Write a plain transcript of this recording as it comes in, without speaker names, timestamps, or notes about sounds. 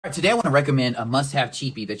Today I want to recommend a must-have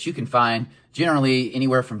cheapie that you can find generally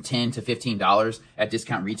anywhere from $10 to $15 at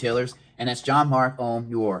discount retailers, and that's Marc Homme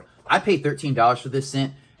Noir. I paid $13 for this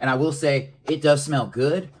scent, and I will say it does smell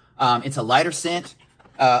good. It's a lighter scent.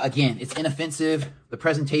 Again, it's inoffensive. The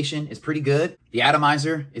presentation is pretty good. The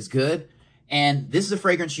atomizer is good. And this is a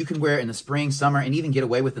fragrance you can wear in the spring, summer, and even get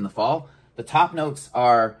away with in the fall. The top notes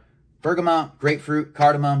are bergamot, grapefruit,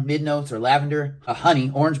 cardamom. Mid notes are lavender, honey,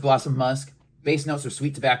 orange blossom musk. Base notes are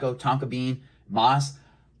sweet tobacco, tonka bean, moss.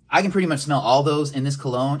 I can pretty much smell all those in this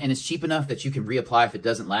cologne, and it's cheap enough that you can reapply if it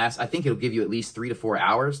doesn't last. I think it'll give you at least 3 to 4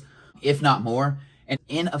 hours, if not more. An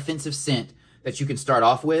inoffensive scent that you can start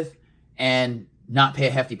off with and not pay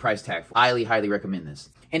a hefty price tag for. Highly, highly recommend this.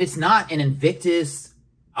 And it's not an Invictus,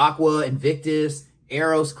 Aqua, Invictus,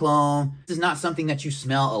 Eros clone. This is not something that you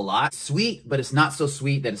smell a lot. Sweet, but it's not so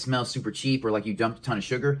sweet that it smells super cheap or like you dumped a ton of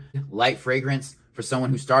sugar. Light fragrance for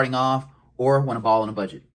someone who's starting off or want to ball on a budget.